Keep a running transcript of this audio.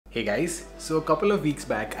Hey guys, so a couple of weeks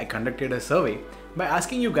back I conducted a survey by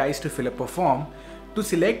asking you guys to fill up a form to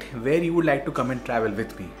select where you would like to come and travel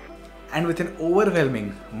with me. And with an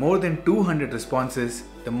overwhelming more than 200 responses,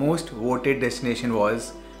 the most voted destination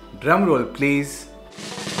was, drumroll please,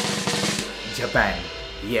 Japan.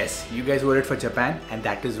 Yes, you guys voted for Japan and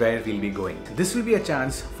that is where we'll be going. This will be a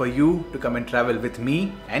chance for you to come and travel with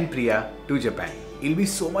me and Priya to Japan. It'll be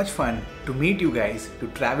so much fun to meet you guys, to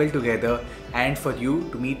travel together and for you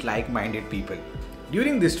to meet like-minded people.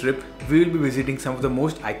 During this trip, we will be visiting some of the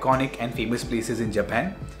most iconic and famous places in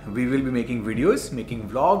Japan. We will be making videos, making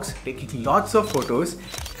vlogs, taking lots of photos,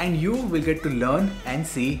 and you will get to learn and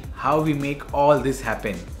see how we make all this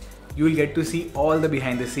happen. You will get to see all the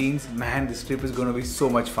behind the scenes. Man, this trip is going to be so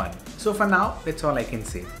much fun. So for now, that's all I can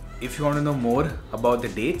say. If you want to know more about the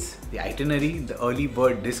dates, the itinerary, the early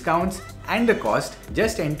bird discounts and the cost,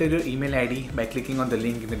 just enter your email ID by clicking on the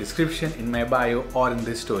link in the description, in my bio or in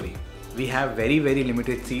this story. We have very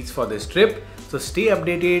limited seats for this trip, so stay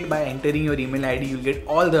updated by entering your email ID. You'll get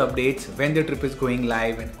all the updates when the trip is going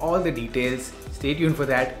live and all the details. Stay tuned for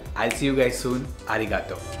that. I'll see you guys soon.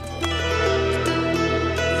 Arigato.